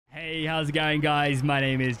Hey, how's it going, guys? My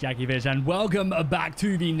name is Jackie Fish, and welcome back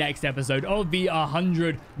to the next episode of the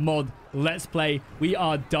 100 mod Let's Play. We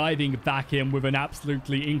are diving back in with an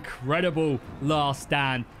absolutely incredible last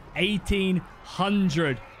stand.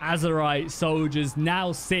 1,800 Azerite soldiers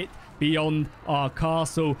now sit beyond our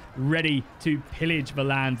castle, ready to pillage the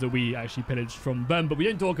lands that we actually pillaged from them. But we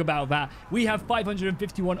don't talk about that. We have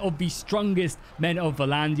 551 of the strongest men of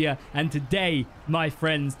Valandia. And today, my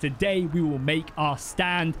friends, today we will make our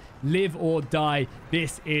stand. Live or die.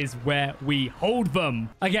 This is where we hold them.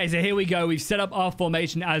 Okay, so here we go. We've set up our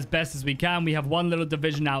formation as best as we can. We have one little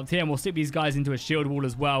division out here, and we'll stick these guys into a shield wall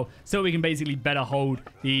as well, so we can basically better hold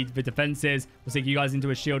the defenses. We'll stick you guys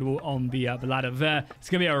into a shield wall on the ladder there.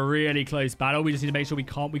 It's gonna be a really close battle. We just need to make sure we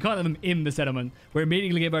can't have them in the settlement. We're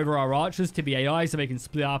immediately give over our archers to the AI so they can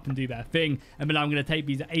split up and do their thing. And then I'm gonna take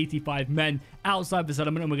these 85 men outside the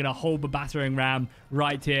settlement, and we're gonna hold the battering ram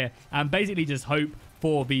right here and basically just hope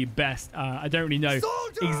for the best. I don't really know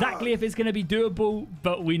exactly if it's going to be doable,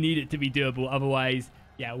 but we need it to be doable. Otherwise,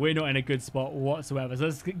 yeah, we're not in a good spot whatsoever. So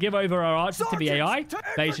let's give over our archers to the AI.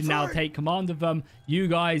 They should now take command of them. You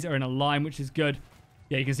guys are in a line, which is good.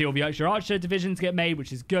 Yeah, you can see all the extra archer divisions get made,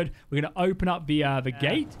 which is good. We're going to open up the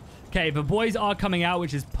gate. Okay, the boys are coming out,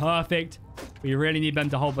 which is perfect. We really need them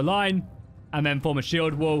to hold the line and then form a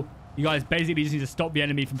shield wall. You guys basically just need to stop the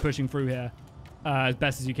enemy from pushing through here as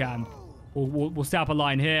best as you can. We'll set up a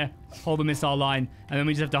line here, hold the missile line, and then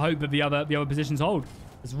we just have to hope that the other positions hold.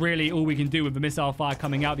 That's really all we can do with the missile fire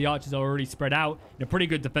coming out. The archers are already spread out in a pretty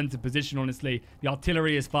good defensive position, honestly. The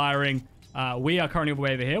artillery is firing. We are currently all the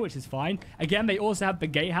way over here, which is fine. Again, they also have the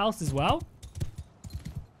gatehouse as well.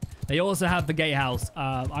 They also have the gatehouse.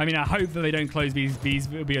 I mean, I hope that they don't close these. It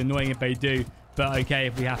would be annoying if they do, but okay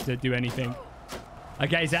if we have to do anything.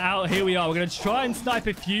 Okay, so out here we are. We're going to try and snipe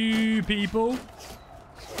a few people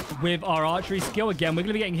with our archery skill. Again, we're going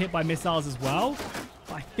to be getting hit by missiles as well.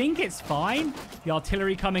 But I think it's fine. The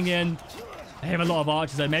artillery coming in. They have a lot of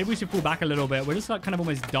archers, though. Maybe we should pull back a little bit. We're just like kind of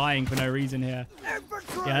almost dying for no reason here.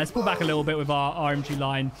 Yeah, let's pull back a little bit with our RMG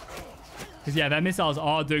line. Because, yeah, their missiles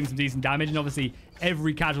are doing some decent damage. And obviously,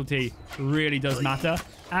 every casualty really does matter.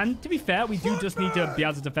 And to be fair, we do just need to be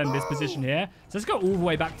able to defend this position here. So let's go all the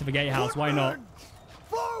way back to the gatehouse. Why not?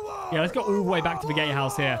 Yeah, let's go all the way back to the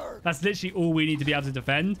gatehouse here. That's literally all we need to be able to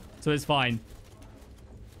defend. So it's fine.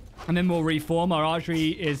 And then we'll reform. Our archery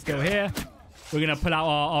is still here. We're going to pull out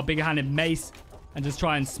our bigger-handed mace and just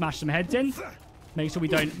try and smash some heads in. Make sure we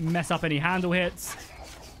don't mess up any handle hits.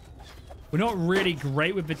 We're not really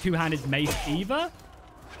great with the two-handed mace either,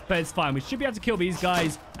 but it's fine. We should be able to kill these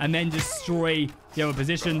guys and then destroy the other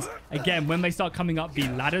positions. Again, when they start coming up the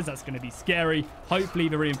ladders, that's going to be scary. Hopefully,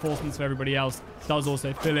 the reinforcements for everybody else does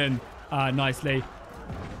also fill in nicely.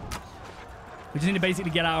 We just need to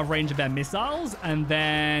basically get out of range of their missiles and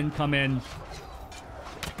then come in.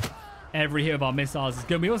 Every hit of our missiles is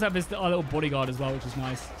good. We also have our little bodyguard as well, which is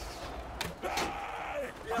nice.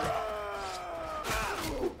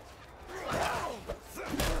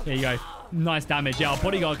 There you go. Nice damage. Yeah, our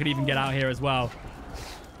bodyguard could even get out here as well.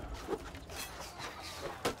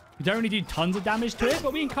 We don't really do tons of damage to it,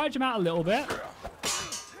 but we encourage him out a little bit.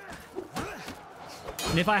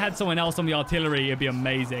 And if I had someone else on the artillery, it'd be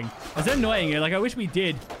amazing. It's annoying. Like, I wish we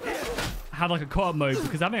did have like a co-op mode,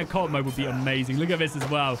 because having a co-op mode would be amazing. Look at this as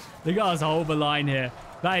well. Look at us hold the line here.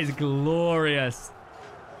 That is glorious.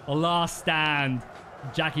 A last stand.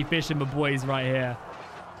 Jackie Fish and the boys right here.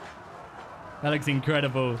 That looks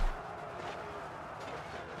incredible.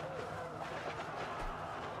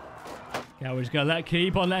 Yeah, we're just going to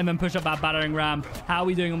keep on letting them push up that battering ram. How are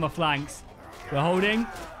we doing on the flanks? We're holding.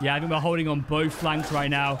 Yeah, I think we're holding on both flanks right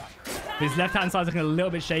now. This left-hand side's looking a little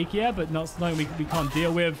bit shakier, but not something we can't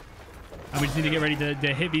deal with. And we just need to get ready to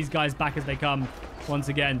hit these guys back as they come once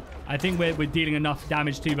again. I think we're dealing enough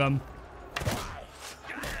damage to them.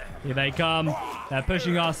 Here they come. They're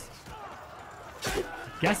pushing us.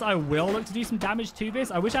 Guess I will look to do some damage to this.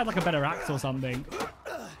 I wish I had like a better axe or something.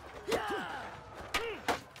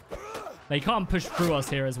 They can't push through us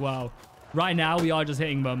here as well. Right now, we are just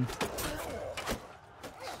hitting them.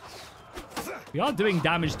 We are doing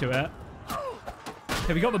damage to it.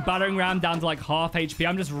 Okay, we got the battering ram down to like half HP.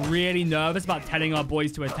 I'm just really nervous about telling our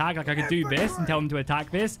boys to attack. Like, I could do this and tell them to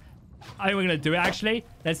attack this. I think we're going to do it, actually.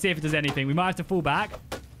 Let's see if it does anything. We might have to fall back.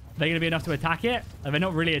 They're going to be enough to attack it. They're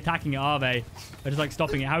not really attacking it, are they? They're just like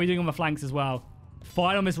stopping it. How are we doing on the flanks as well?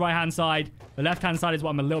 Fine on this right-hand side. The left-hand side is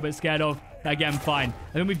what I'm a little bit scared of. Again, fine.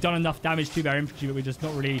 I think we've done enough damage to their infantry, but we're just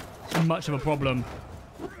not really much of a problem.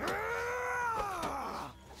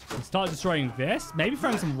 Let's start destroying this. Maybe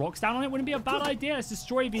throwing some rocks down on it wouldn't be a bad idea. Let's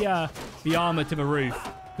destroy the armor to the roof.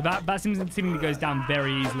 But that seemingly goes down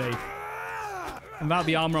very easily. And without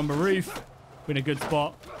the armor on the roof, we're in a good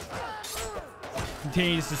spot.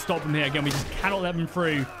 Continues to stop them here. Again, we just cannot let them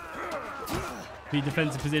through the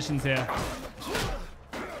defensive positions here.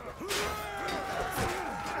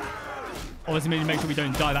 Obviously, we need to make sure we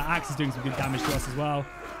don't die. That axe is doing some good damage to us as well.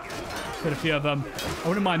 Got a few of them. I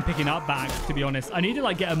wouldn't mind picking up that axe, to be honest. I need to,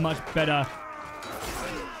 like, get a much better...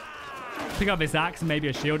 Pick up this axe and maybe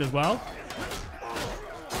a shield as well.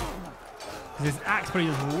 Because this axe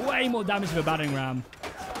probably does way more damage to the battering ram.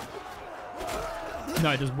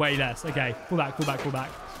 No, it does way less. Okay, pull back, pull back, pull back.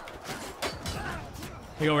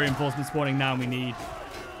 We got reinforcement spawning now, and we need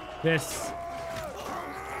this.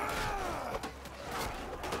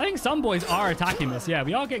 I think some boys are attacking this. Yeah,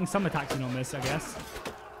 we are getting some attacks in on this, I guess.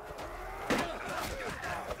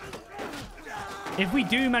 If we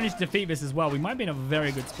do manage to defeat this as well, we might be in a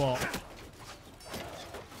very good spot.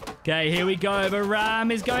 Okay, here we go. The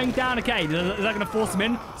ram is going down. Okay, is that going to force him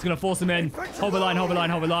in? It's going to force him in. Hold the line, hold the line,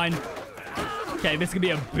 hold the line. Okay, this could be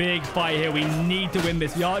a big fight here. We need to win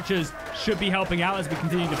this. The archers should be helping out as we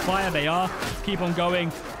continue to fire. They are. Let's keep on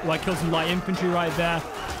going. Oh, I killed some light infantry right there.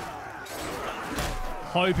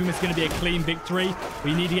 Hoping it's going to be a clean victory.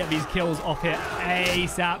 We need to get these kills off here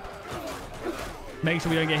ASAP. Make sure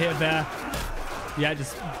we don't get hit there. Yeah,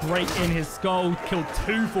 just break in his skull. Kill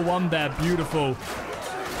 2 for 1 there. Beautiful.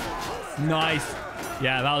 Nice.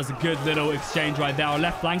 Yeah, that was a good little exchange right there. Our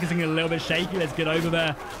left flank is looking a little bit shaky. Let's get over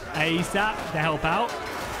there ASAP to help out.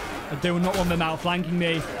 I do not want them outflanking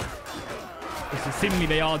me, which seemingly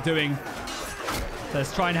they are doing. So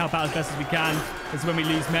let's try and help out as best as we can. This is when we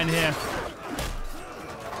lose men here.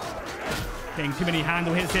 Getting too many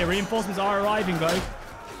handle hits here. Reinforcements are arriving, though.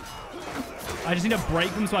 I just need to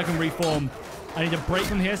break them so I can reform. I need to break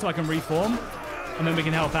them here so I can reform, and then we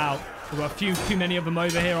can help out. We've got a few too many of them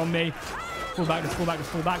over here on me. Fall back, let's fall back, let's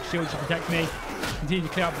fall back. Shield should protect me. Continue to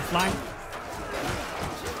clear up the flank.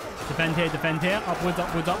 Defend here, defend here. Upwards,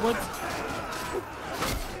 upwards, upwards.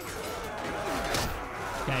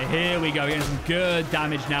 Okay, here we go. Getting some good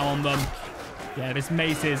damage now on them. Yeah, this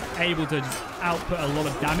mace is able to just output a lot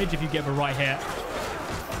of damage if you get the right hit.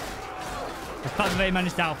 The fact that they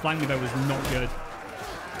managed to outflank me, though, was not good.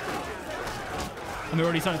 And we're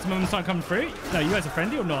already starting, some of them starting coming through. No, you guys are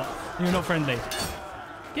friendly or not? You're not friendly.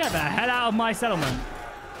 Get the hell out of my settlement.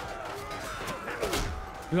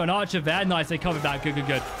 We got an archer there. Nice, they covered that. Good, good,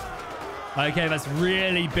 good. Okay, that's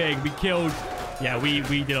really big. We killed... Yeah, we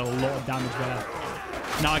did a lot of damage there.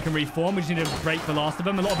 Now I can reform. We just need to break the last of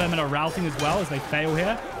them. A lot of them are routing as well as they fail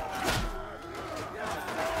here.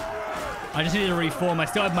 I just need to reform. I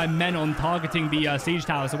still have my men on targeting the siege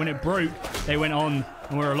tower. So when it broke, they went on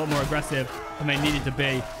and were a lot more aggressive than they needed to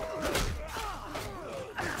be.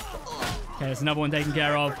 Okay, that's another one taken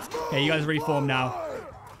care of. Okay, you guys reform now.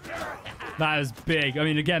 That is big. I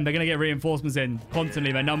mean, again, they're going to get reinforcements in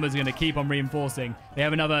constantly. Their numbers are going to keep on reinforcing. They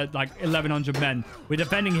have another, like, 1,100 men. We're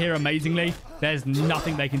defending here amazingly. There's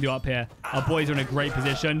nothing they can do up here. Our boys are in a great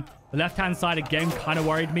position. The left-hand side, again, kind of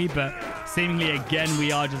worried me, but seemingly, again,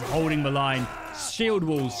 we are just holding the line. Shield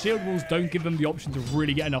walls. Shield walls don't give them the option to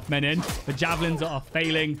really get enough men in. The javelins are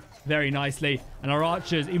failing very nicely. And our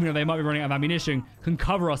archers, even though they might be running out of ammunition, can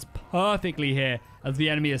cover us perfectly here as the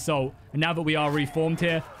enemy assault. And now that we are reformed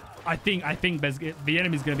here, I think the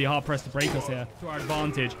enemy's going to be hard-pressed to break us here to our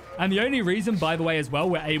advantage. And the only reason, by the way, as well,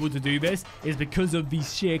 we're able to do this is because of the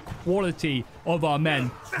sheer quality of our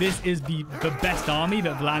men. This is the best army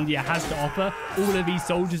that Vlandia has to offer. All of these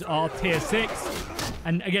soldiers are tier 6.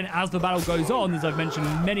 And again, as the battle goes on, as I've mentioned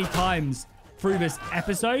many times through this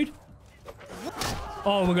episode...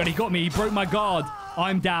 Oh my god, he got me. He broke my guard.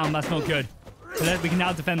 I'm down. That's not good. So we can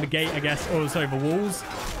now defend the gate, I guess. Oh, sorry, the walls.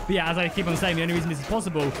 But yeah, as I keep on saying, the only reason this is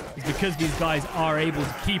possible is because these guys are able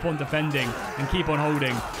to keep on defending and keep on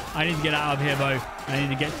holding. I need to get out of here, though. I need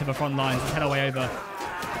to get to the front lines. Let's head our way over.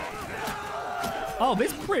 Oh,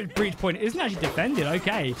 this breach point isn't actually defended.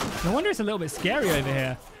 Okay. No wonder it's a little bit scary over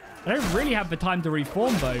here. I don't really have the time to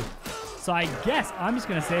reform, though. So I guess I'm just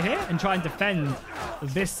going to sit here and try and defend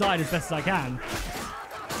this side as best as I can.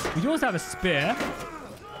 We do also have a spear.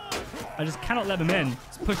 I just cannot let them in.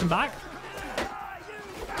 Let's push them back.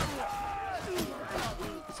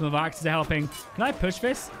 Some of our axes are helping. Can I push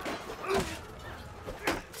this? I'm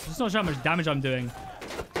just not sure how much damage I'm doing.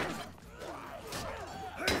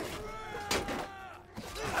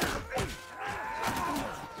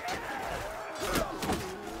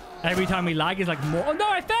 Every time we lag is like more... Oh no,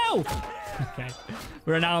 I fell! Okay.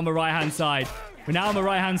 We're now on the right-hand side. We're now on the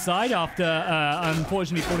right-hand side after,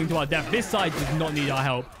 unfortunately, falling to our death. This side does not need our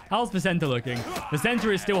help. How's the center looking? The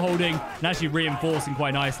center is still holding and actually reinforcing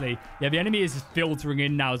quite nicely. Yeah, the enemy is just filtering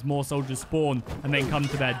in now as more soldiers spawn and then come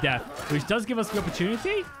to their death, which does give us the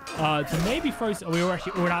opportunity to maybe throw...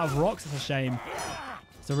 We're out of rocks. It's a shame.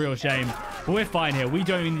 It's a real shame. But we're fine here. We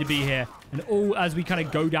don't even need to be here. And all as we kind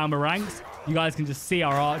of go down the ranks, you guys can just see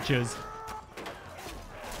our archers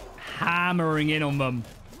hammering in on them.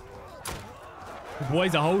 The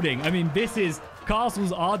boys are holding. I mean, this is...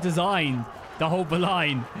 Castles are designed to hold the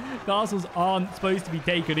line. Castles aren't supposed to be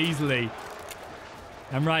taken easily.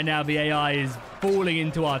 And right now, the AI is falling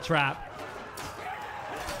into our trap.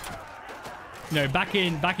 You know, back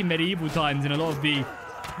in medieval times, in a lot of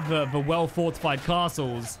the well-fortified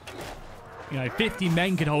castles, you know, 50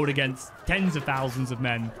 men could hold against tens of thousands of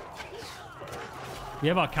men. We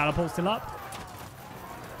have our catapult still up?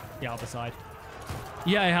 Yeah, other side.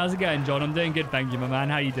 Yeah, how's it going, John? I'm doing good, thank you, my man.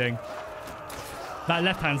 How you doing? That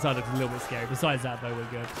left-hand side looks a little bit scary. Besides that, though, we're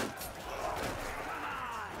good.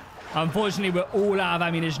 Unfortunately, we're all out of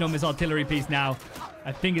ammunition on this artillery piece now.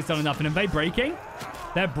 I think it's done enough. And are they breaking?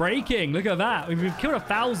 They're breaking. Look at that. We've killed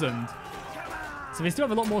 1,000. So they still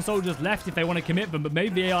have a lot more soldiers left if they want to commit them. But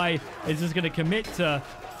maybe the AI is just going to commit to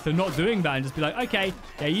not doing that and just be like, okay,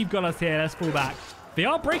 yeah, you've got us here. Let's fall back. They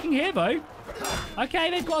are breaking here, though. Okay,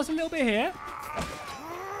 they've got us a little bit here.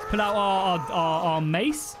 Pull out our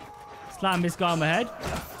mace. Slam this guy on the head.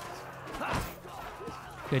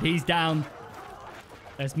 Good, he's down.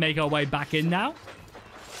 Let's make our way back in now.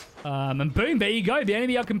 And boom, there you go. The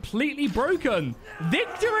enemy are completely broken.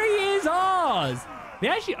 Victory is ours. They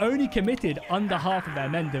actually only committed under half of their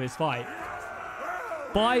men to this fight.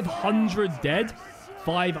 500 dead,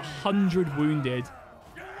 500 wounded.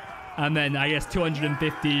 And then I guess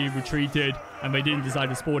 250 retreated, and they didn't decide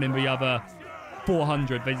to spawn in the other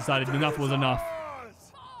 400. They decided enough was enough.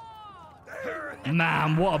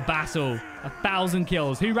 Man, what a battle. 1,000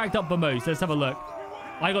 kills. Who racked up the most? Let's have a look.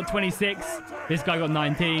 I got 26. This guy got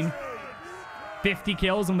 19. 50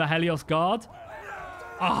 kills on the Helios Guard.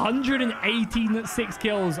 186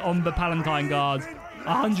 kills on the Palatine Guard.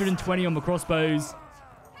 120 on the crossbows.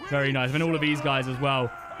 Very nice. And all of these guys as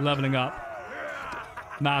well, leveling up.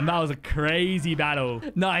 Man, that was a crazy battle.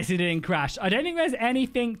 Nice, it didn't crash. I don't think there's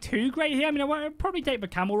anything too great here. I mean, I would probably take the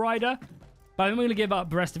Camel Rider. But I'm going to give up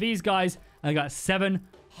the rest of these guys. I got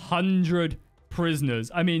 700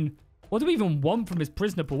 prisoners. I mean, what do we even want from this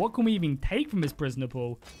prisoner pool? What can we even take from this prisoner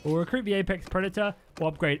pool? We'll recruit the Apex Predator. We'll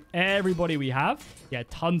upgrade everybody we have. Yeah,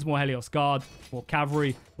 tons more Helios Guard, more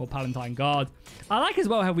Cavalry, more Palatine Guard. I like as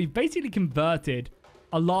well how we've basically converted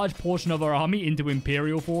a large portion of our army into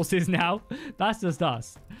Imperial forces now. That's just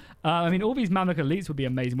us. I mean, all these Mamluk elites would be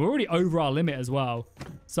amazing. We're already over our limit as well.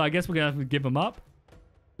 So I guess we're going to have to give them up.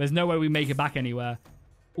 There's no way we make it back anywhere.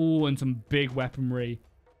 Oh, and some big weaponry.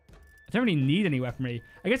 I don't really need any weaponry.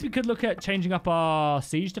 I guess we could look at changing up our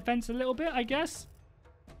siege defense a little bit, I guess.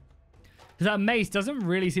 Because that mace doesn't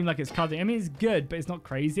really seem like it's cutting. I mean, it's good, but it's not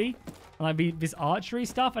crazy. And like this archery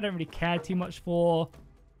stuff, I don't really care too much for.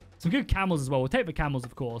 Some good camels as well. We'll take the camels,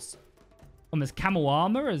 of course. And there's camel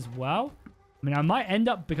armor as well. I mean, I might end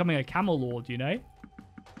up becoming a camel lord, you know.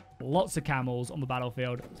 Lots of camels on the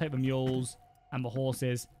battlefield. We'll take the mules and the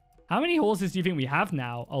horses. How many horses do you think we have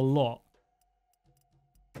now? A lot.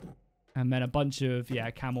 And then a bunch of,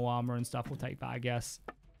 yeah, camel armor and stuff. We'll take that, I guess.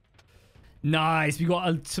 Nice. We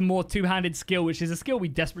got some more two-handed skill, which is a skill we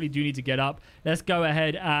desperately do need to get up. Let's go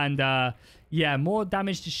ahead and, yeah, more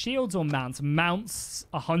damage to shields or mounts. Mounts,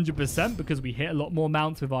 100%, because we hit a lot more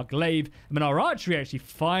mounts with our glaive. I mean, our archery actually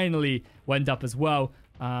finally went up as well.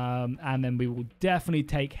 And then we will definitely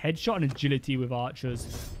take headshot and agility with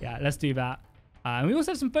archers. Yeah, let's do that. And we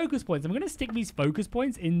also have some focus points. I'm going to stick these focus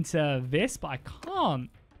points into this, but I can't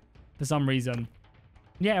for some reason.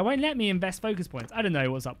 Yeah, it won't let me invest focus points. I don't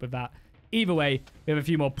know what's up with that. Either way, we have a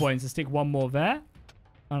few more points. Let's stick one more there.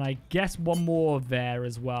 And I guess one more there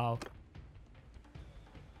as well.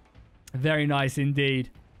 Very nice indeed.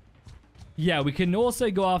 Yeah, we can also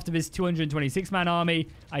go after this 226-man army.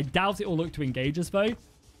 I doubt it will look to engage us, though.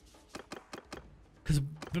 Because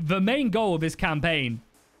the main goal of this campaign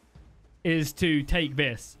is to take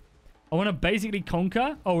this. I want to basically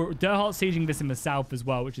conquer... Oh, Derhart sieging this in the south as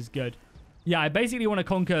well, which is good. Yeah, I basically want to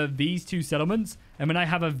conquer these two settlements. And then I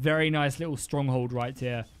have a very nice little stronghold right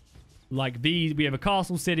here. Like these, we have a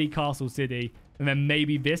castle city. And then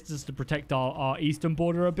maybe this just to protect our eastern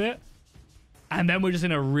border a bit. And then we're just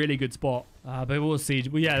in a really good spot. But we'll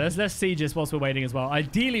siege. Well, yeah, let's siege this whilst we're waiting as well.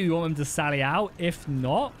 Ideally, we want them to sally out. If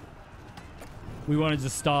not... we want to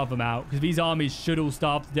just starve them out. Because these armies should all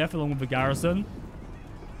starve to death along with the garrison.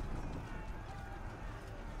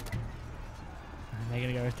 And they're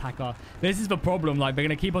going to go attack our... This is the problem. Like, they're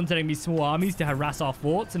going to keep on sending these small armies to harass our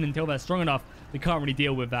forts. And until they're strong enough, we can't really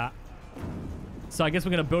deal with that. So I guess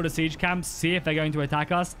we're going to build a siege camp, see if they're going to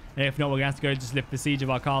attack us. And if not, we're going to have to go just lift the siege of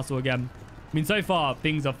our castle again. I mean, so far,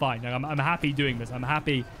 things are fine. Like, I'm happy doing this. I'm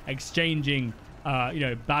happy exchanging, you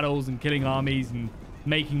know, battles and killing armies and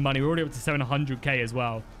making money. We're already up to 700k as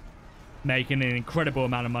well. Making an incredible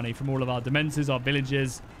amount of money from all of our defenses, our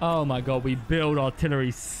villages. Oh my god, we build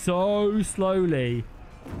artillery so slowly.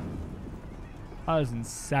 That was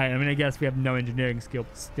insane. I mean, I guess we have no engineering skill,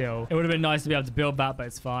 but still. It would have been nice to be able to build that, but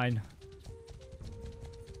it's fine.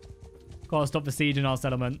 Gotta stop the siege in our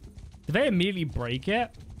settlement. Did they immediately break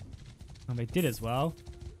it? Oh, they did as well.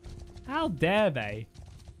 How dare they?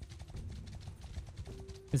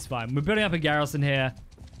 It's fine. We're building up a garrison here.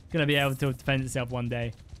 Gonna be able to defend itself one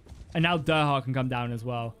day. And now Durhart can come down as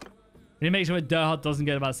well. We need to make sure that Durhart doesn't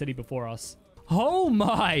get about city before us. Oh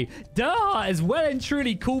my! Durhart is well and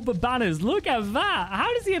truly called for banners. Look at that.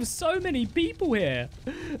 How does he have so many people here?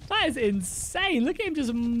 That is insane. Look at him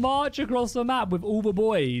just march across the map with all the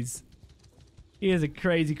boys. He is a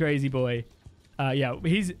crazy, crazy boy. Yeah,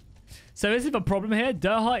 he's... So this is the problem here.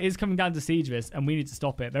 Durhart is coming down to siege this, and we need to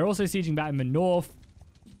stop it. They're also sieging back in the north.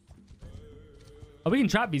 Oh, we can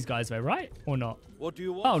trap these guys though, right? Or not? What do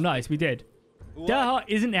you want? Oh, nice. We did. Durhart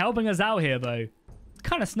isn't helping us out here, though. It's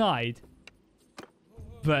kind of snide.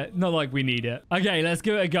 But not like we need it. Okay, let's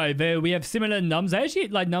give it a go. We have similar numbers. They actually,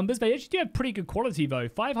 like numbers, they actually do have pretty good quality, though.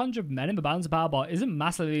 500 men in the balance of power bar isn't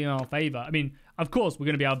massively in our favor. I mean, of course, we're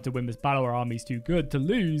going to be able to win this battle. Our army's too good to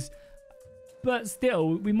lose. But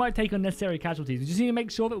still, we might take unnecessary casualties. We just need to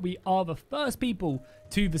make sure that we are the first people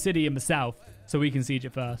to the city in the south so we can siege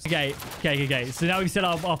it first. Okay. So now we've set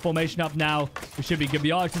our formation up now. We should be good.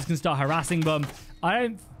 The archers can start harassing them. I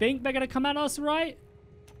don't think they're going to come at us, right?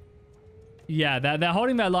 Yeah, they're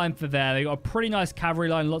holding their line for there. They got a pretty nice cavalry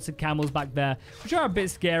line, lots of camels back there, which are a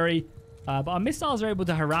bit scary. But our missiles are able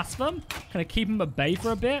to harass them, kind of keep them at bay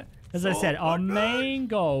for a bit. As I said, our main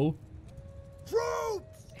goal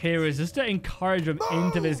here is just to encourage them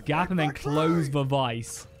into this gap and then close the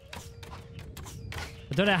vice.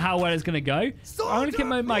 I don't know how well it's going to go. I'm going to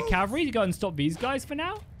get my cavalry to go and stop these guys for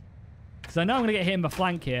now. Because I know I'm going to get hit in the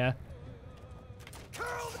flank here.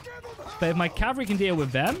 But if my cavalry can deal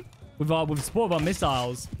with them, with the support of our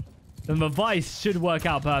missiles, then the vice should work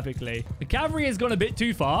out perfectly. The cavalry has gone a bit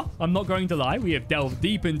too far. I'm not going to lie. We have delved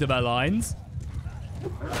deep into their lines.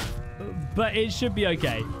 But it should be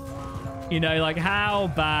okay. You know, like, how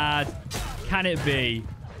bad can it be?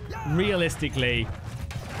 Realistically,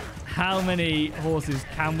 how many horses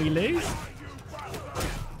can we lose?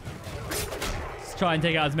 Let's try and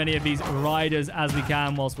take out as many of these riders as we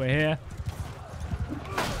can whilst we're here.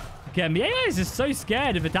 Again, the AI is just so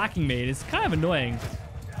scared of attacking me. It's kind of annoying.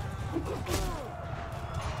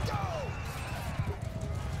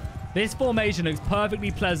 This formation looks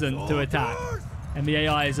perfectly pleasant to attack. And the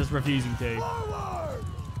AI is just refusing to.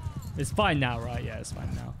 It's fine now, right? Yeah, it's fine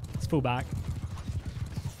now. Let's pull back.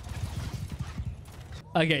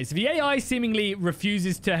 Okay, so the AI seemingly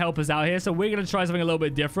refuses to help us out here, so we're going to try something a little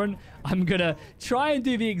bit different. I'm going to try and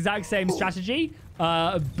do the exact same strategy,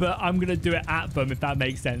 but I'm going to do it at them, if that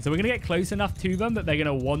makes sense. So we're going to get close enough to them that they're going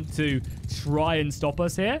to want to try and stop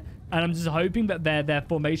us here. And I'm just hoping that their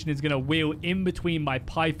formation is going to wheel in between my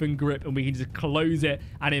Python grip and we can just close it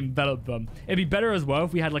and envelop them. It'd be better as well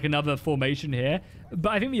if we had like another formation here.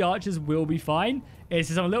 But I think the archers will be fine. It's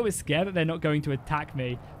just I'm a little bit scared that they're not going to attack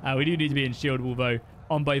me. We do need to be in shield wall though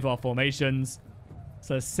on both our formations.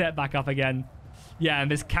 So set back up again. Yeah, and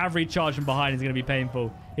this cavalry charge from behind is going to be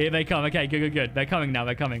painful. Here they come. Okay, good. They're coming now.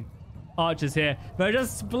 They're coming. Archers here. They're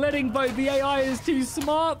just splitting both. The AI is too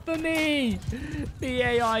smart for me. The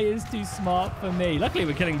AI is too smart for me. Luckily,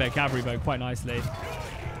 we're killing their cavalry bow quite nicely.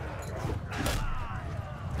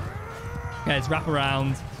 Okay, let's wrap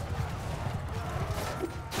around.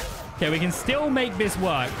 Okay, we can still make this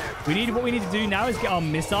work. What we need to do now is get our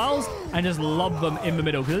missiles and just lob them in the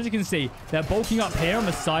middle. Because as you can see, they're bulking up here on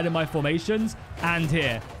the side of my formations and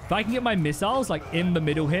here. If I can get my missiles like in the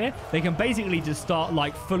middle here, they can basically just start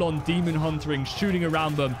like full-on demon hunting, shooting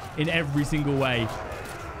around them in every single way.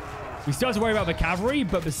 We still have to worry about the cavalry,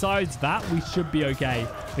 but besides that, we should be okay.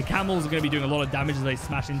 The camels are going to be doing a lot of damage as they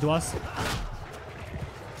smash into us.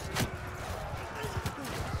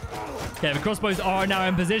 Okay, the crossbows are now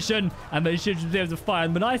in position, and they should be able to fire.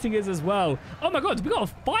 And the nice thing is as well... Oh my god, we got a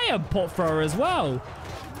fire pot thrower as well.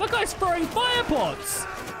 That guy's throwing fire pots.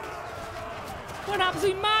 What an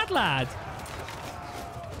absolute mad lad.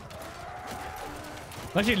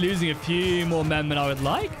 I'm actually losing a few more men than I would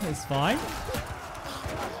like. That's fine.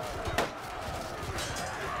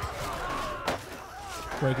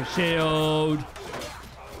 Broken shield.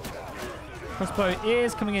 Crossbow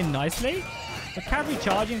is coming in nicely. The cavalry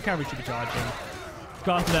charging. Cavalry should be charging.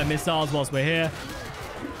 Go after their missiles whilst we're here.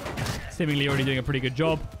 Seemingly already doing a pretty good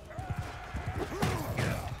job.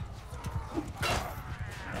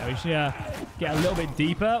 Yeah, we should get a little bit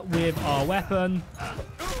deeper with our weapon.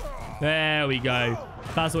 There we go.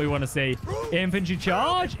 That's what we want to see. Infantry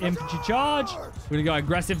charge. Infantry charge. We're going to go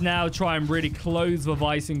aggressive now. Try and really close the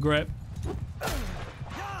vice and grip.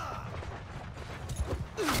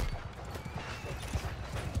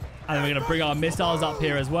 And then we're going to bring our missiles up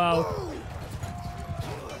here as well.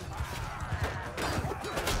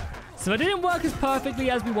 So it didn't work as perfectly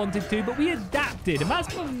as we wanted to, but we adapted. And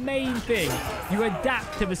that's the main thing. You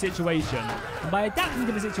adapt to the situation. And by adapting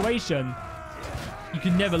to the situation, you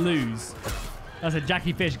can never lose. That's a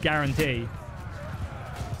Jackie Fish guarantee.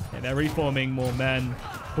 Yeah, they're reforming more men.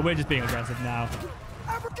 But we're just being aggressive now.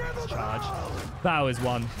 Charge. That was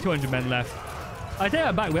one. 200 men left. I take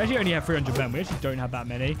that back. We actually only have 300 men. We actually don't have that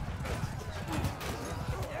many.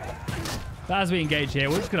 But as we engage here,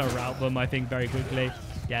 we're just going to rout them, I think, very quickly.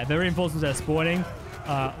 Yeah, the reinforcements they're spawning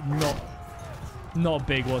are not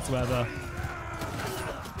big whatsoever.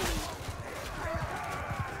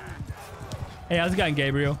 Hey, how's it going,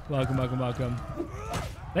 Gabriel? Welcome, welcome, welcome.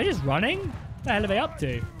 They're just running? What the hell are they up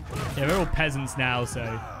to? Yeah, they're all peasants now,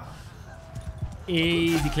 so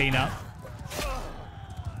easy cleanup.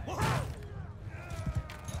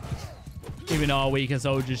 Even our weaker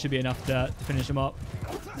soldiers should be enough to finish them up.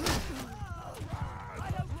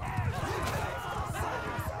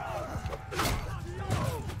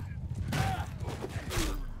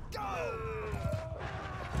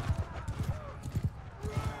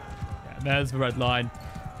 There's the red line.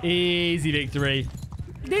 Easy victory.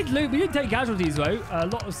 We did take casualties though. A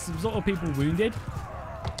lot of people wounded.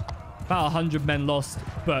 About 100 men lost,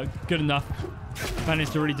 but good enough.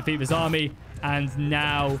 Managed to really defeat this army, and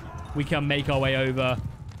now we can make our way over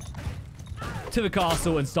to the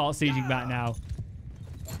castle and start sieging that now.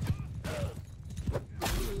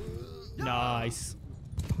 Nice.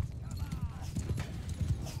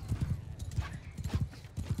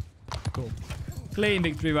 Cool. Clean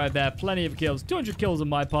victory right there. Plenty of kills. 200 kills on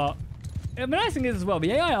my part. And the nice thing is as well,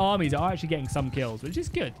 the AI armies are actually getting some kills, which is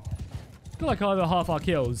good. I feel like over half our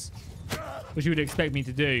kills, which you would expect me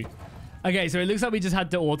to do. Okay, so it looks like we just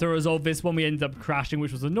had to auto-resolve this one. We ended up crashing,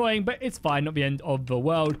 which was annoying, but it's fine. Not the end of the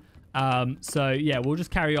world. So, yeah, we'll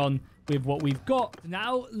just carry on with what we've got.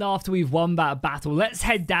 Now, after we've won that battle, let's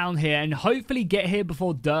head down here and hopefully get here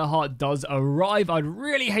before Derhart does arrive. I'd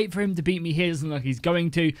really hate for him to beat me here. Doesn't look like he's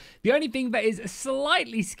going to. The only thing that is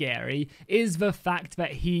slightly scary is the fact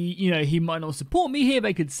that he might not support me here.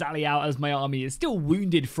 They could sally out as my army is still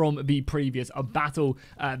wounded from the previous battle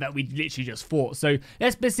that we literally just fought. So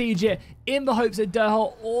let's besiege it in the hopes that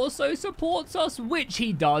Derhart also supports us, which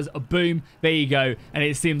he does. Boom. There you go. And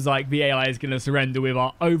it seems like the AI is going to surrender with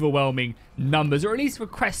our overwhelming numbers, or at least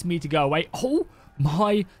request me to go away. Oh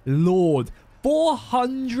my lord,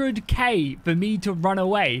 400k for me to run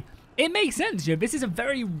away. It makes sense. This is a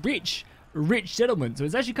very rich settlement, so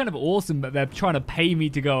it's actually kind of awesome that they're trying to pay me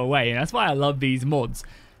to go away, and that's why I love these mods.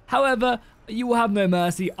 However, you will have no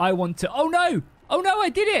mercy. I want to... oh no, I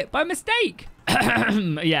did it by mistake.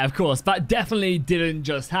 Yeah, of course, that definitely didn't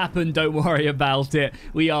just happen. Don't worry about it.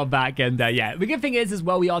 We are back, and yeah, the good thing is as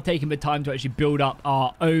well, we are taking the time to actually build up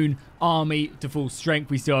our own army to full strength.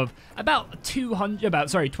 We still have about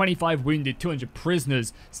 25 wounded, 200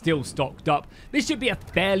 prisoners still stocked up. This should be a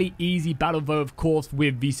fairly easy battle, though, of course,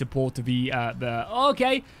 with the support of the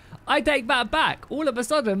okay, I take that back. All of a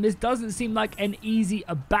sudden, this doesn't seem like an easy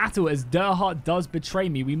battle, as Derhart does betray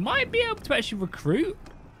me. We might be able to actually recruit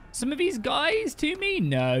some of these guys to me.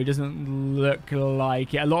 No, doesn't look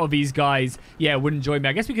like it. A lot of these guys, yeah, wouldn't join me.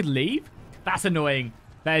 I guess we could leave. That's annoying.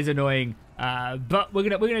 That is annoying. But we're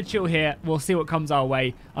gonna chill here. We'll see what comes our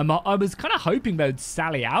way. I was kind of hoping they'd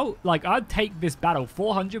sally out. Like, I'd take this battle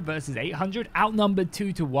 400 versus 800, outnumbered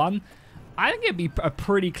 2-1. I think it'd be a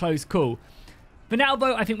pretty close call. For now,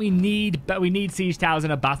 though, I think we need siege towers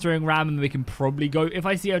and a battering ram, and we can probably go. If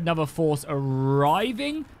I see another force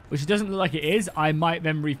arriving, which it doesn't look like it is, I might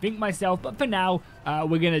then rethink myself. But for now,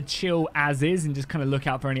 we're going to chill as is and just kind of look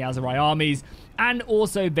out for any Aserai armies. And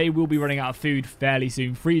also, they will be running out of food fairly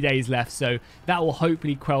soon. 3 days left, so that will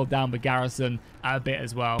hopefully quell down the garrison a bit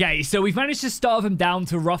as well. Okay, so we've managed to starve them down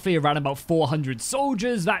to roughly around about 400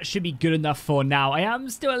 soldiers. That should be good enough for now. I am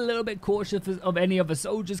still a little bit cautious of any other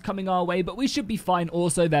soldiers coming our way, but we should be fine.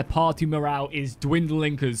 Also, their party morale is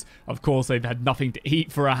dwindling because, of course, they've had nothing to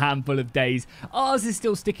eat for a handful of days. Ours is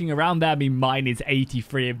still sticking around there. I mean, mine is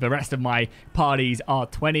 83. The rest of my parties are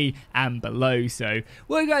 20 and below. So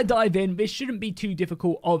we're going to dive in. This shouldn't be too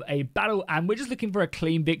difficult of a battle, and we're just looking for a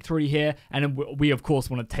clean victory here. And we, of course,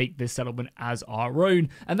 want to take this settlement as our own,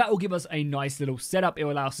 and that will give us a nice little setup. It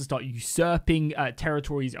will allow us to start usurping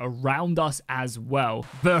territories around us as well.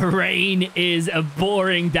 The rain is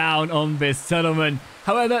pouring down on this settlement.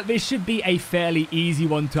 However, this should be a fairly easy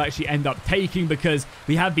one to actually end up taking because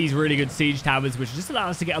we have these really good siege towers, which just allow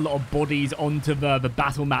us to get a lot of bodies onto the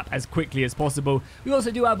battle map as quickly as possible. We also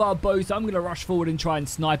do have our bow, so I'm going to rush forward and try and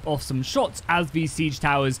snipe off some shots as these siege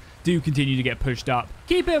towers do continue to get pushed up.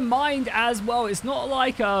 Keep in mind as well, it's not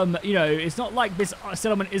like, you know, it's not like this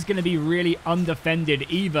settlement is going to be really undefended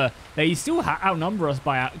either. They still outnumber us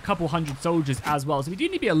by a couple hundred soldiers as well, so we do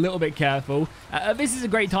need to be a little bit careful. This is a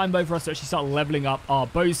great time, though, for us to actually start leveling up our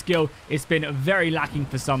bow skill. It's been very lacking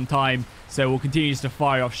for some time, so we'll continue to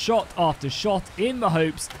fire off shot after shot in the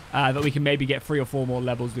hopes that we can maybe get 3 or 4 more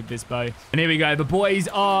levels with this bow. And here we go. The boys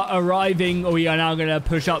are arriving. We are now going to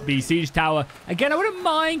push up the siege tower. Again, I wouldn't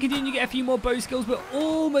mind continuing to get a few more bow skills. We're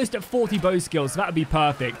almost at 40 bow skills, so that would be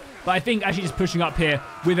perfect. But I think actually just pushing up here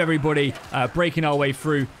with everybody, breaking our way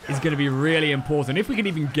through is going to be really important. If we can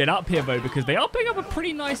even get up here, though, because they are putting up a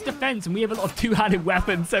pretty nice defense, and we have a lot of two-handed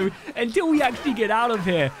weapons. So until we actually get out of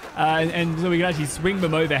here, and so we can actually swing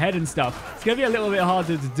them overhead and stuff, it's going to be a little bit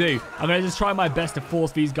harder to do. I'm going to just try my best to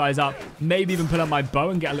force these guys up, maybe even put up my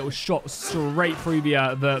bow and get a little shot straight through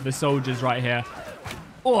the soldiers right here.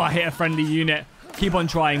 Oh, I hit a friendly unit. Keep on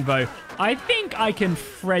trying, though. I think I can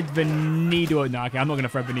thread the needle. No, okay, I'm not going to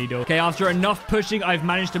thread the needle. Okay, after enough pushing, I've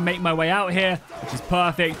managed to make my way out here, which is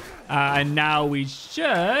perfect. And now we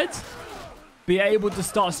should be able to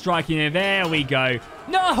start striking it. There we go.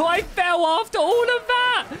 No, I fell after all of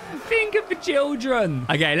that. Think of the children.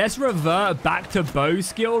 Okay, let's revert back to bow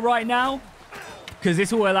skill right now, because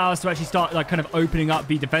this will allow us to actually start like kind of opening up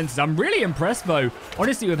the defenses. I'm really impressed, though,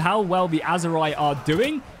 honestly, with how well the Aserai are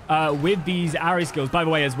doing with these arrow skills. By the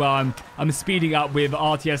way, as well, I'm speeding up with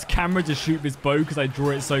RTS camera to shoot this bow because I draw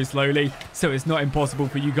it so slowly, so it's not impossible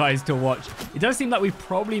for you guys to watch. It does seem like we've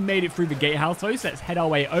probably made it through the gatehouse, though, so let's head our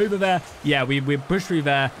way over there. Yeah, we're pushed through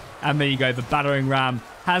there, and there you go. The battering ram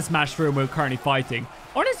has smashed through, and we're currently fighting.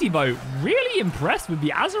 Honestly, though, really impressed with the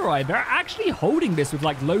Aserai. They're actually holding this with,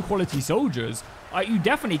 like, low-quality soldiers. You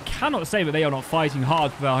definitely cannot say that they are not fighting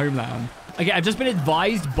hard for their homeland. Okay, I've just been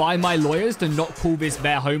advised by my lawyers to not call this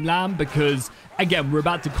their homeland because, again, we're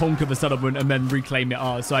about to conquer the settlement and then reclaim it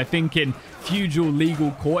ours. So I think in feudal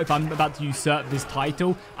legal court, if I'm about to usurp this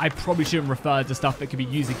title, I probably shouldn't refer to stuff that could be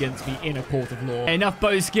used against me in a court of law. Enough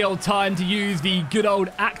bow skill, time to use the good old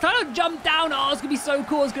axe. I don't jump down. Oh, it's going to be so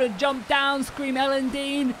cool. It's going to jump down, scream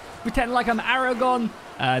Elendine, pretend like I'm Aragon.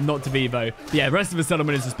 Not to be, though. But yeah, the rest of the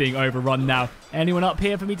settlement is just being overrun now. Anyone up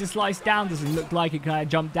here for me to slice down? Doesn't look like it. Can I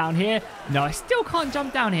jump down here? No, I still can't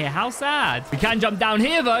jump down here. How sad. We can jump down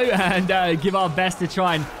here, though, and give our best to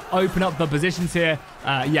try and open up the positions here.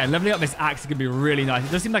 Yeah, leveling up this axe is going to be really nice.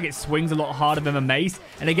 It does seem like it swings a lot harder than a mace.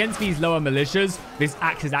 And against these lower militias, this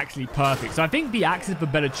axe is actually perfect. So I think the axe is the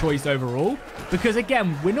better choice overall. Because,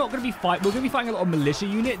 again, we're not going to be fighting. We're going to be fighting a lot of militia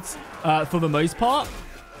units for the most part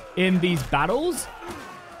in these battles.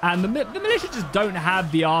 And the militia just don't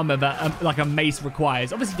have the armor that like a mace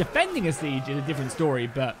requires. Obviously, defending a siege is a different story.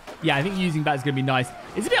 But yeah, I think using that is going to be nice.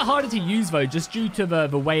 It's a bit harder to use, though, just due to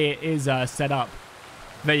the way it is set up.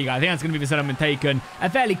 There you go. I think that's going to be the settlement taken. A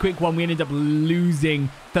fairly quick one. We ended up losing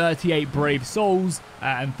 38 brave souls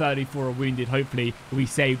and 34 are wounded. Hopefully, we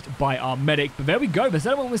saved by our medic. But there we go. The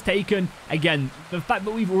settlement was taken. Again, the fact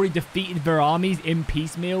that we've already defeated their armies in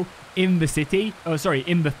piecemeal in the city,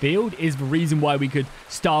 in the field, is the reason why we could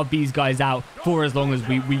starve these guys out for as long as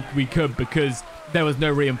we could, because there was no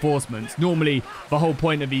reinforcements. Normally, the whole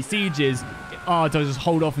point of these sieges oh, do I just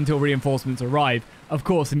hold off until reinforcements arrive? Of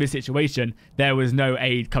course, in this situation, there was no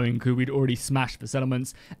aid coming because we'd already smashed the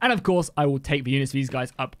settlements. And of course, I will take the units these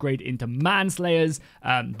guys upgrade into manslayers.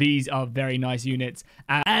 These are very nice units.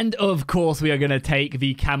 And of course, we are going to take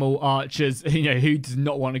the camel archers. You know, who does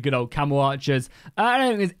not want a good old camel archers? I don't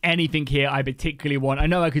think there's anything here I particularly want. I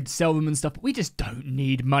know I could sell them and stuff, but we just don't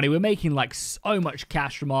need money. We're making like so much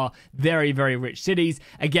cash from our very, very rich cities.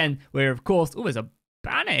 Again, we're of course, oh, there's a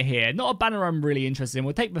banner here. Not a banner I'm really interested in.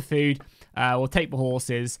 We'll take the food, we'll take the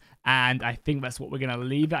horses, and I think that's what we're going to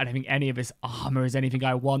leave it. I don't think any of this armor is anything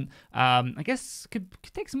I want. I guess could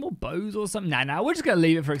take some more bows or something. Nah, we're just going to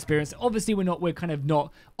leave it for experience. Obviously, we're kind of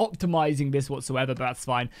not optimizing this whatsoever, but that's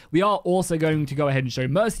fine. We are also going to go ahead and show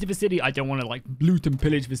mercy to the city. I don't want to like loot and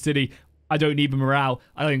pillage the city. I don't need the morale.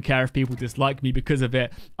 I don't care if people dislike me because of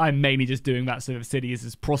it. I'm mainly just doing that so the city is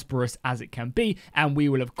as prosperous as it can be. And we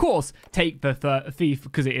will, of course, take the thief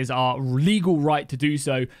because it is our legal right to do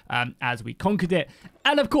so as we conquered it.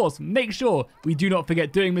 And, of course, make sure we do not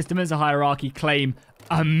forget doing Mr. Mensa Hierarchy claim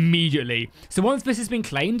immediately. So once this has been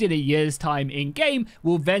claimed in a year's time in-game,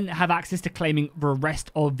 we'll then have access to claiming the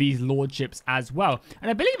rest of these lordships as well. And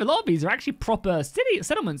I believe a lot of these are actually proper city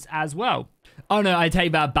settlements as well. Oh no, I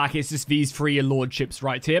take that back. It's just these 3 lordships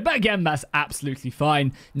right here. But again, that's absolutely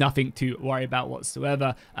fine. Nothing to worry about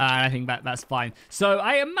whatsoever. And I think that's fine. So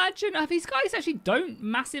I imagine these guys actually don't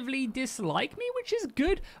massively dislike me, which is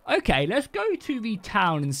good. Okay, let's go to the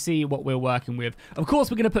town and see what we're working with. Of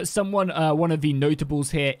course, we're going to put someone, one of the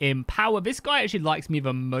notables here in power. This guy actually likes me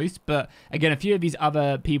the most. But again, a few of these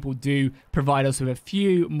other people do provide us with a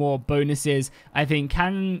few more bonuses. I think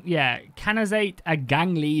Kanazate, a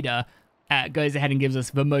gang leader, goes ahead and gives us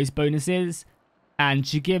the most bonuses, and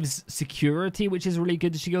she gives security, which is really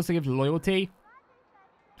good. She also gives loyalty.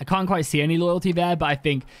 I can't quite see any loyalty there, but I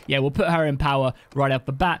think, yeah, we'll put her in power right off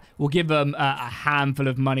the bat. We'll give them a handful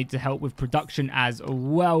of money to help with production as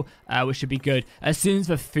well, which should be good. As soon as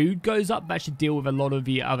the food goes up, that should deal with a lot of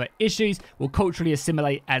the other issues. We'll culturally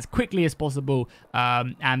assimilate as quickly as possible,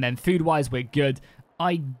 and then food-wise, we're good.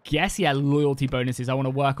 I guess, yeah, loyalty bonuses. I want to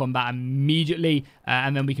work on that immediately,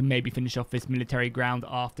 and then we can maybe finish off this military ground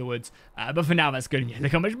afterwards. But for now, that's good. Yeah,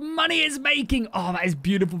 look how much money it's making. Oh, that is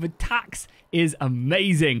beautiful. The tax is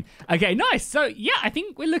amazing. Okay, nice. So, yeah, I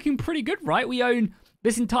think we're looking pretty good, right? We own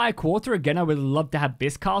this entire quarter. Again, I would love to have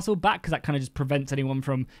this castle back because that kind of just prevents anyone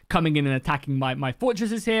from coming in and attacking my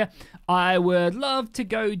fortresses here. I would love to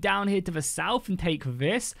go down here to the south and take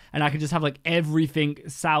this, and I could just have like everything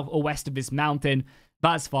south or west of this mountain.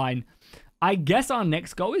 That's fine. I guess our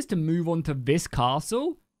next goal is to move on to this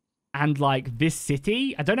castle and like this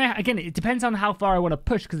city. I don't know. Again, it depends on how far I want to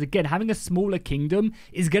push because again, having a smaller kingdom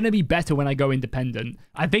is going to be better when I go independent.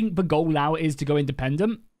 I think the goal now is to go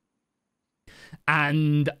independent.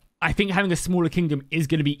 And I think having a smaller kingdom is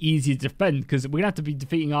going to be easier to defend because we're going to have to be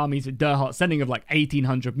defeating armies at Durhart sending of like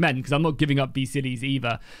 1,800 men because I'm not giving up these cities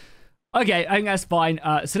either. Okay, I think that's fine.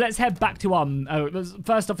 So let's head back to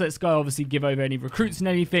first off, let's go obviously give over any recruits and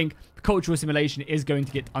anything. The cultural assimilation is going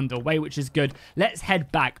to get underway, which is good. Let's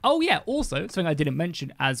head back. Oh yeah, also, something I didn't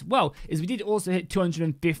mention as well, is we did also hit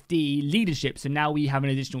 250 leadership. So now we have an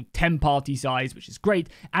additional 10 party size, which is great,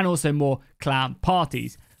 and also more clan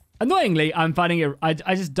parties. Annoyingly, I'm finding it, I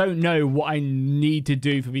just don't know what I need to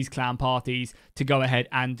do for these clan parties to go ahead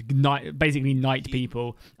and basically knight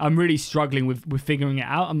people. I'm really struggling with figuring it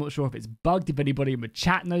out. I'm not sure if it's bugged. If anybody in the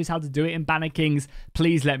chat knows how to do it in Banner Kings,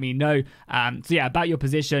 please let me know. So yeah, about your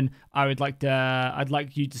position, I'd like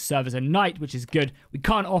you to serve as a knight, which is good. We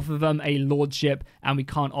can't offer them a lordship and we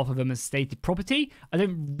can't offer them a stated property. I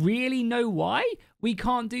don't really know why we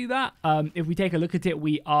can't do that. If we take a look at it,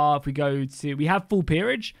 we have full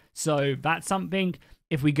peerage. So that's something.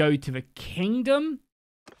 If we go to the kingdom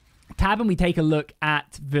tab and we take a look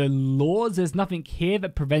at the laws, there's nothing here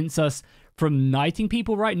that prevents us from knighting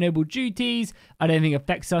people, right? Noble duties, I don't think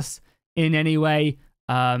affects us in any way.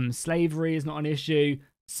 Slavery is not an issue.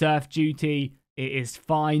 Serf duty, it is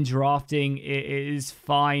fine. Drafting, it is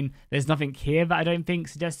fine. There's nothing here that I don't think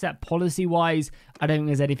suggests that. Policy-wise, I don't think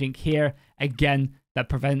there's anything here, again, that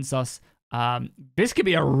prevents us. This could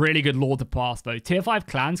be a really good law to pass, though. Tier 5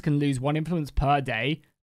 clans can lose 1 influence per day.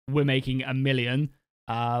 We're making 1 million.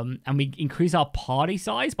 And we increase our party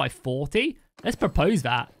size by 40. Let's propose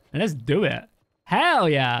that, and let's do it. Hell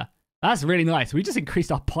yeah. That's really nice. We just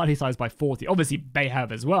increased our party size by 40. Obviously, they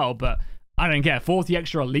have as well, but I don't care. 40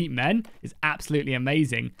 extra elite men is absolutely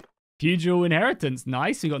amazing. Feudal inheritance,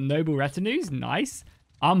 nice. We got noble retinues, nice.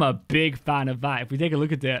 I'm a big fan of that. If we take a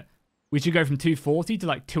look at it, we should go from 240 to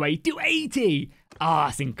like 280. 280! Ah,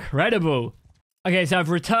 it's incredible. Okay, so I've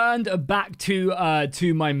returned back to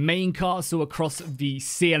my main castle across the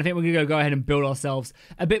sea, and I think we're gonna go ahead and build ourselves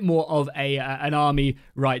a bit more of an army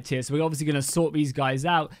right here. So we're obviously gonna sort these guys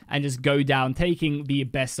out and just go down, taking the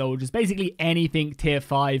best soldiers. Basically, anything tier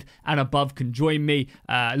 5 and above can join me.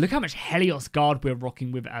 Look how much Helios Guard we're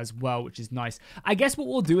rocking with as well, which is nice. I guess what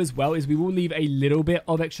we'll do as well is we will leave a little bit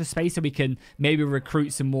of extra space so we can maybe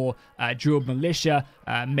recruit some more drilled militia.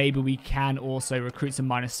 Maybe we can also recruit some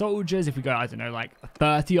minor soldiers if we go, I don't know, like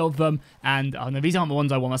 30 of them. And oh no, these aren't the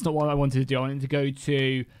ones I want. That's not what I wanted to do. I wanted to go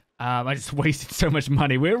to I just wasted so much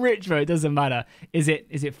money. We're rich, though. It doesn't matter. Is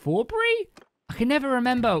it Forbury? I can never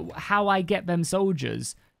remember how I get them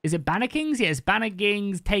soldiers. Is it Banner Kings? Yes, Banner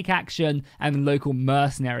Kings, Take Action, and local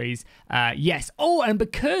mercenaries. Yes. Oh, and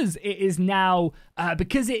because it is now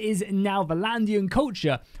Valandian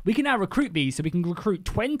culture, we can now recruit these. So we can recruit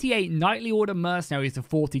 28 knightly order mercenaries to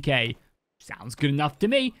 40k. Sounds good enough to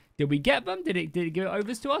me. Did we get them? Did it give it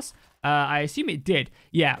over to us? I assume it did.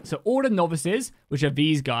 Yeah. So order novices, which are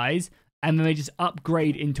these guys, and then they just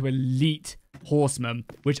upgrade into elite horsemen,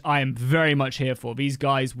 which I am very much here for. These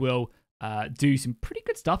guys will do some pretty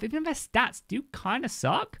good stuff, even if their stats do kind of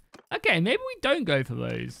suck. Okay, maybe we don't go for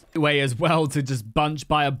those. The way as well to just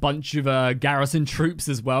buy a bunch of garrison troops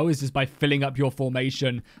as well is just by filling up your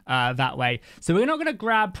formation that way. So we're not going to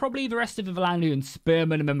grab probably the rest of the Valandian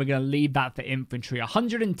spearmen, and then we're going to leave that for infantry.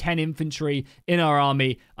 110 infantry in our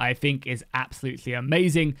army, I think, is absolutely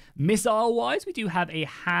amazing. Missile-wise, we do have a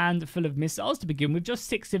handful of missiles to begin with, just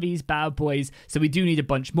 6 of these bad boys. So we do need a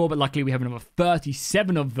bunch more, but luckily we have another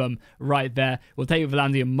 37 of them right there. We'll take the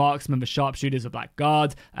Valandian marksmen, the sharpshooters, the Black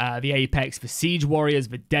Guard, the Apex, for siege warriors,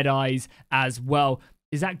 the Deadeyes as well.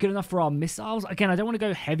 Is that good enough for our missiles? Again, I don't want to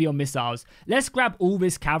go heavy on missiles. Let's grab all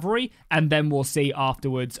this cavalry, and then we'll see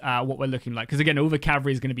afterwards what we're looking like. Because again, all the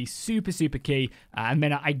cavalry is going to be super, super key. And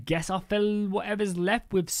then I guess I'll fill whatever's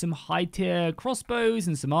left with some high-tier crossbows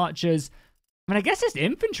and some archers. I mean, I guess just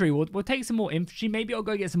infantry. We'll take some more infantry. Maybe I'll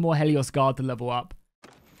go get some more Helios Guard to level up.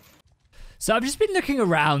 So I've just been looking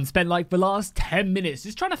around, spent like the last 10 minutes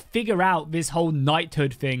just trying to figure out this whole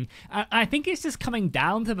knighthood thing. I think it's just coming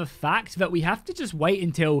down to the fact that we have to just wait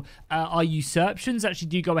until our usurpations actually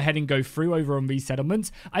do go ahead and go through over on these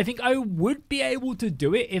settlements. I think I would be able to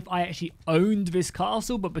do it if I actually owned this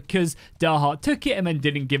castle, but because Dalhart took it and then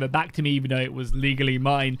didn't give it back to me, even though it was legally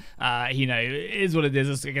mine, you know, it is what it is.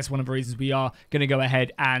 That's, I guess, one of the reasons we are going to go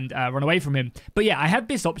ahead and run away from him. But yeah, I have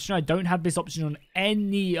this option. I don't have this option on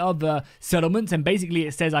any other settlements, and basically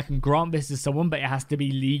it says I can grant this to someone, but it has to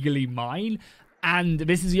be legally mine. And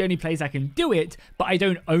this is the only place I can do it, but I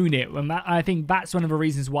don't own it. And I think that's one of the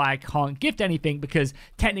reasons why I can't gift anything, because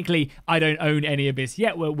technically I don't own any of this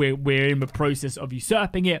yet. We're in the process of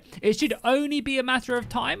usurping it. It should only be a matter of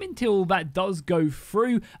time until that does go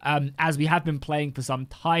through, as we have been playing for some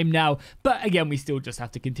time now. But again, we still just have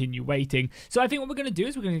to continue waiting. So I think what we're going to do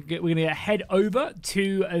is we're going to head over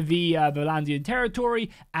to the Valandian territory,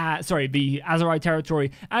 the Azerite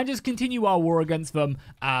territory, and just continue our war against them.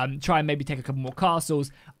 Try and maybe take a couple more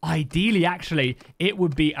castles. Ideally, actually, it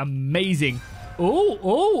would be amazing.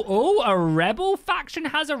 Oh, a rebel faction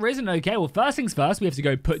has arisen. Okay, well, first things first, we have to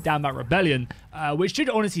go put down that rebellion, which should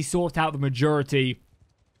honestly sort out the majority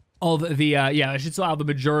of the, it should sort out the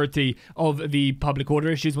majority of the public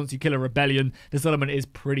order issues. Once you kill a rebellion, the settlement is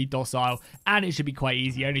pretty docile, and it should be quite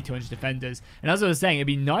easy, only 200 defenders. And as I was saying, it'd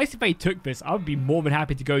be nice if they took this. I would be more than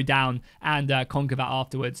happy to go down and conquer that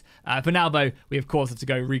afterwards. For now, though, we of course have to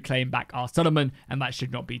go reclaim back our settlement, and that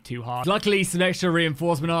should not be too hard. Luckily, some extra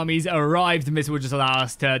reinforcement armies arrived, and this will just allow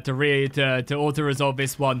us to auto-resolve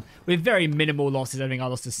this one with very minimal losses. I think I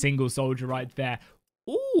lost a single soldier right there.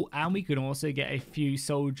 Oh, and we can also get a few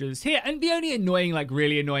soldiers here. And the only annoying, like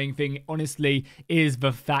really annoying thing, honestly, is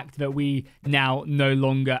the fact that we now no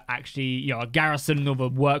longer actually, you know, a garrison or the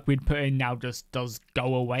work we'd put in now just does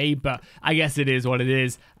go away. But I guess it is what it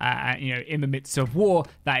is. You know, in the midst of war,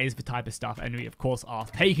 that is the type of stuff. And we, of course, are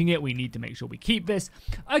taking it. We need to make sure we keep this.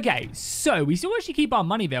 Okay, so we still actually keep our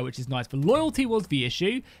money there, which is nice. The loyalty was the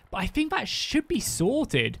issue, but I think that should be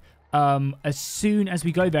sorted as soon as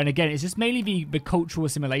we go there. And again, it's just mainly the cultural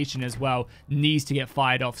assimilation as well needs to get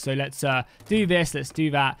fired off. So let's do this, let's do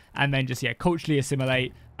that, and then just, yeah, culturally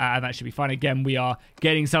assimilate. And that should be fine. Again, we are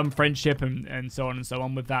getting some friendship and so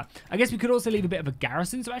on with that. I guess we could also leave a bit of a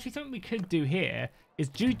garrison. So actually something we could do here is,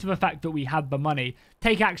 due to the fact that we have the money,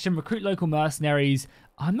 take action, recruit local mercenaries.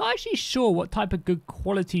 I'm not actually sure what type of good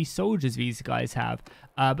quality soldiers these guys have.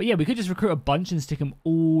 But yeah, we could just recruit a bunch and stick them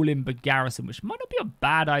all in the garrison, which might not be a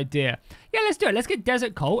bad idea. Yeah, let's do it. Let's get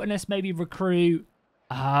Desert Colt, and let's maybe recruit...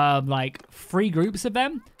 like 3 groups of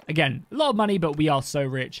them. Again, a lot of money, but we are so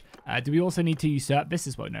rich. Do we also need to usurp this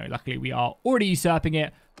as well? No, luckily we are already usurping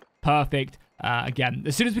it. Perfect. Again,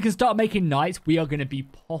 as soon as we can start making knights, we are going to be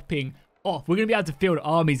popping off. We're going to be able to field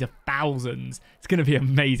armies of thousands. It's going to be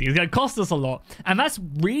amazing. It's going to cost us a lot. And that's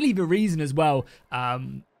really the reason as well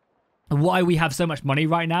why we have so much money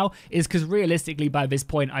right now, is because realistically by this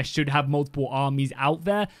point I should have multiple armies out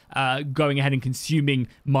there going ahead and consuming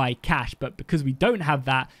my cash. But because we don't have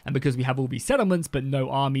that, and because we have all these settlements but no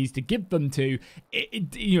armies to give them to,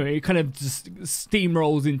 it kind of just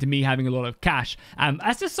steamrolls into me having a lot of cash.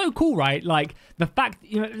 That's just so cool, right? Like the fact,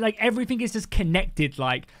 like everything is just connected.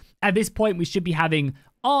 Like at this point we should be having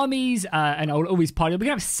armies and all these parties. We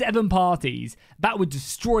can have 7 parties. That would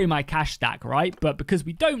destroy my cash stack, right? But because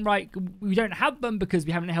we don't, we don't have them because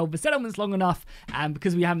we haven't held the settlements long enough, and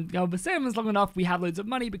because we haven't held the settlements long enough, we have loads of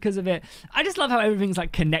money because of it. I just love how everything's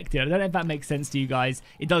like connected. I don't know if that makes sense to you guys.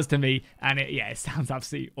 It does to me, and it sounds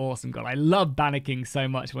absolutely awesome. God, I love Banner King so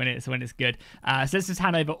much when it's good. So let's just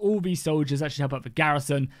hand over all these soldiers. Actually help out the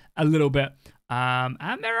garrison a little bit.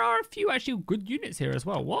 And there are a few actually good units here as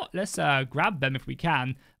well. Let's grab them if we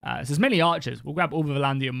can. So there's many archers. We'll grab all the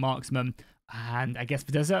Valandian marksmen. And I guess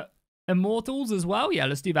the desert immortals as well. Yeah,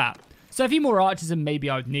 let's do that. So a few more archers than maybe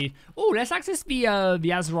I would need. Oh, let's access the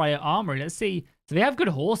Azariah armory. Let's see. So they have good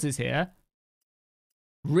horses here.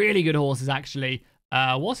 Really good horses, actually.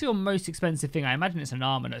 What's your most expensive thing? I imagine it's an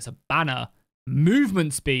armor. No, it's a banner.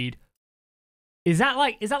 Movement speed. Is that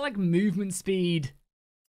like movement speed?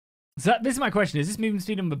 So this is my question. Is this movement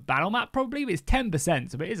speed on the battle map? Probably, but it's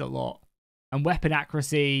 10%, so it is a lot. And weapon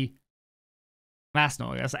accuracy, that's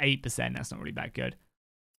 8%. That's not really that good.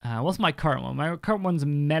 What's my current one? My current one's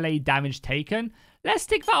melee damage taken. Let's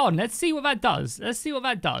stick that on. Let's see what that does.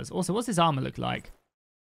 Also, what's this armor look like?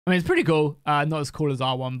 I mean, it's pretty cool. Not as cool as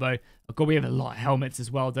R1, though. Oh, God, we have a lot of helmets as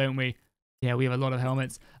well, don't we? Yeah, we have a lot of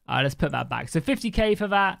helmets. Let's put that back. So 50k for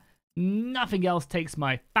that. Nothing else takes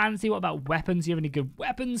my fancy. What about weapons? Do you have any good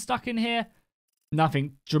weapons stuck in here?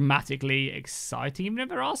 Nothing dramatically exciting, even if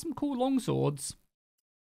there are some cool longswords.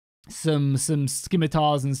 Some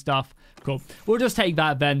scimitars and stuff. Cool. We'll just take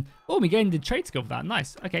that then. Oh, we gained the trade skill for that.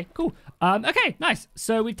 Nice. Okay, cool. Okay, nice.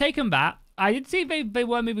 So we've taken that. I did see they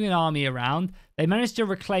were moving an army around. They managed to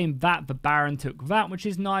reclaim that. The Baron took that, which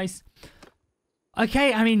is nice.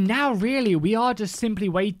 Okay, I mean, now really, we are just simply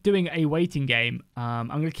doing a waiting game. I'm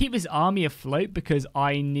going to keep this army afloat because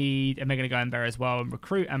I need... And we're going to go in there as well and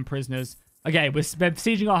recruit and prisoners. Okay, we're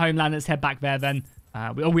besieging our homeland. Let's head back there then.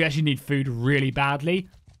 We actually need food really badly.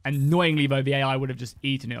 Annoyingly, though, the AI would have just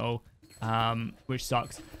eaten it all, which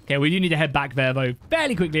sucks. Okay, we do need to head back there, though,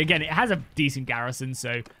 fairly quickly. Again, it has a decent garrison,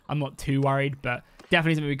 so I'm not too worried, but...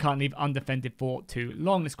 Definitely something we can't leave undefended for too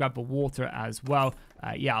long. Let's grab the water as well.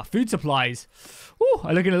 Yeah, our food supplies. Ooh,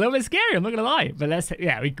 are looking a little bit scary, I'm not going to lie. But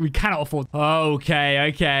we cannot afford...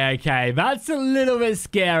 Okay. That's a little bit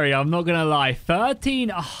scary, I'm not going to lie.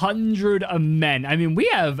 1,300 men. I mean, we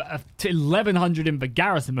have 1,100 in the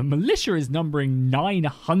garrison, but militia is numbering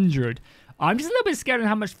 900. I'm just a little bit scared on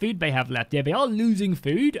how much food they have left. Yeah, they are losing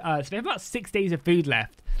food. So they have about 6 days of food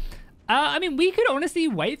left. I mean, we could honestly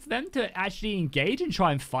wait for them to actually engage and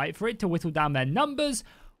try and fight for it to whittle down their numbers.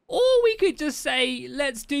 Or we could just say,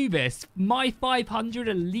 let's do this. My 500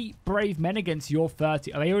 elite brave men against your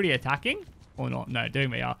 30. Are they already attacking? Or not? No, doing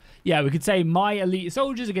they are. Yeah, we could say my elite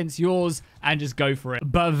soldiers against yours and just go for it.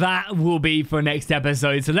 But that will be for next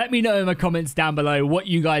episode. So let me know in the comments down below what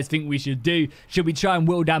you guys think we should do. Should we try and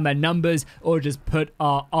whittle down their numbers or just put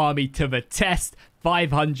our army to the test?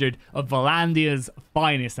 500 of Valandia's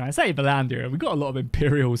finest. And I say Valandia, we've got a lot of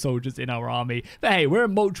Imperial soldiers in our army. But hey, we're a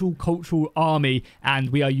multicultural army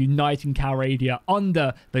and we are uniting Calradia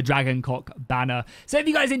under the Dragoncock banner. So if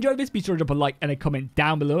you guys enjoyed this, be sure to drop a like and a comment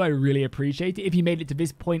down below. I really appreciate it. If you made it to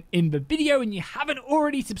this point in the video and you haven't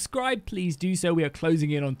already subscribed, please do so. We are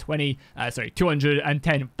closing in on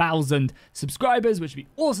 210,000 subscribers, which would be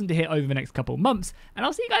awesome to hit over the next couple of months. And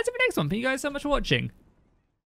I'll see you guys in the next one. Thank you guys so much for watching.